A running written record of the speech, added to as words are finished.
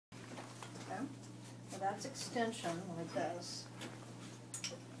that's extension like this.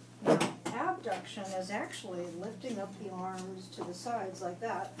 Now, abduction is actually lifting up the arms to the sides like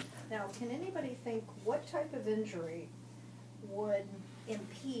that. Now, can anybody think what type of injury would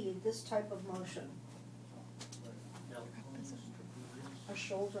impede this type of motion? A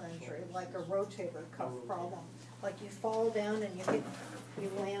shoulder injury, like a rotator cuff problem. Like you fall down and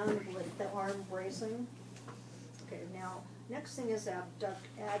you land with the arm bracing. Okay, now, next thing is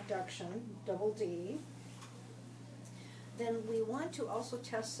adduction, double D. Then we want to also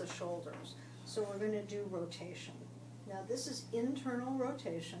test the shoulders. So we're going to do rotation. Now this is internal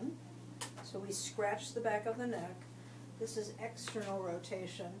rotation. So we scratch the back of the neck. This is external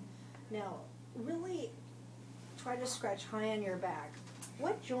rotation. Now, really try to scratch high on your back.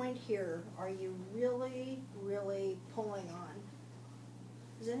 What joint here are you really, really pulling on?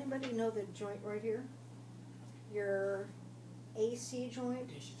 Does anybody know the joint right here? Your AC joint?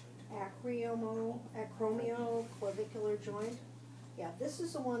 Acromioclavicular joint. Yeah, this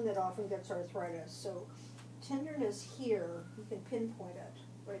is the one that often gets arthritis. So tenderness here, you can pinpoint it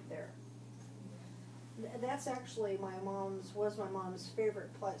right there. That's actually was my mom's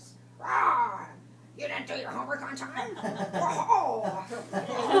favorite place. Ah, you didn't do your homework on time? Whoa!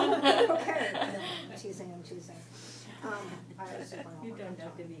 Okay. No, I'm teasing. You don't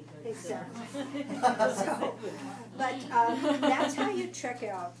have to be good. Exactly. But that's how you check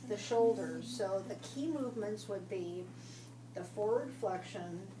out the shoulders. So the key movements would be the forward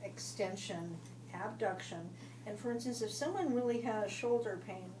flexion, extension, abduction. And for instance, if someone really has shoulder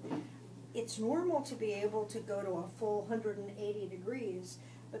pain, it's normal to be able to go to a full 180 degrees,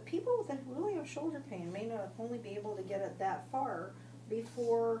 but people that really have shoulder pain may not only be able to get it that far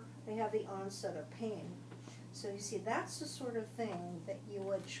before they have the onset of pain. So you see, that's the sort of thing that you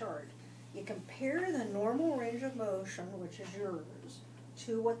would chart. You compare the normal range of motion, which is yours,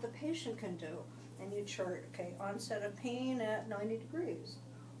 to what the patient can do, and you chart, okay, onset of pain at 90 degrees,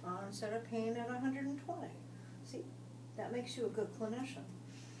 onset of pain at 120. See, that makes you a good clinician.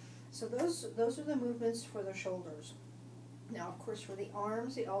 So those are the movements for the shoulders. Now, of course, for the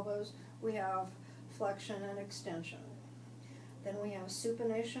arms, the elbows, we have flexion and extension. Then we have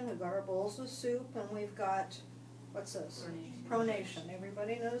supination. We've got our bowls of soup, and we've got, what's this? Pronation.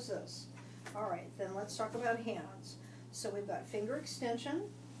 Everybody knows this. All right, then let's talk about hands. So we've got finger extension,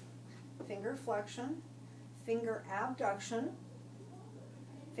 finger flexion, finger abduction,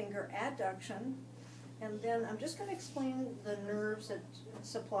 finger adduction, and then I'm just going to explain the nerves that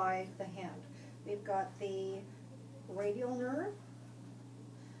supply the hand. We've got the radial nerve,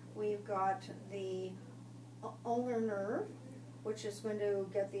 we've got the ulnar nerve, which is going to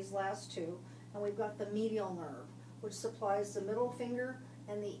get these last two, and we've got the medial nerve, which supplies the middle finger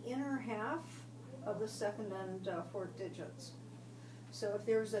and the inner half of the second and fourth digits. So if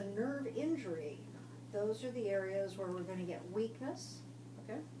there's a nerve injury, those are the areas where we're going to get weakness,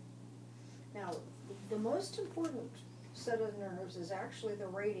 okay? Now, the most important set of nerves is actually the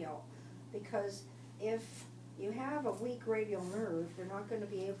radial, because if you have a weak radial nerve, you're not going to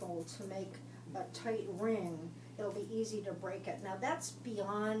be able to make a tight ring. It'll be easy to break it. Now, that's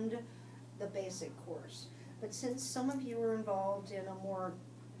beyond the basic course. But since some of you are involved in a more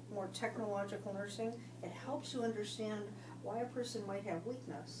technological nursing, it helps you understand why a person might have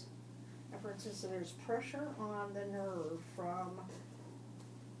weakness. Now, for instance, if there's pressure on the nerve from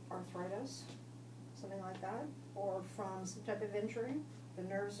arthritis, something like that, or from some type of injury, the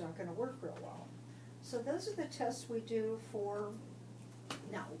nerve's not going to work real well. So those are the tests we do for.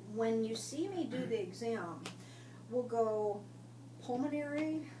 Now, when you see me do the exam, we'll go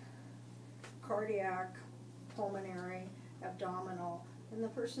pulmonary, cardiac, pulmonary, abdominal, and the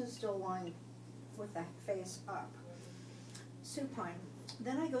person's still lying with the face up. Supine.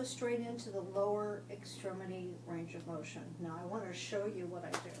 Then I go straight into the lower extremity range of motion. Now I want to show you what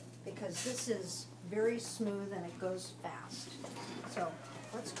I do, because this is very smooth and it goes fast. So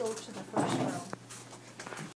let's go to the first row.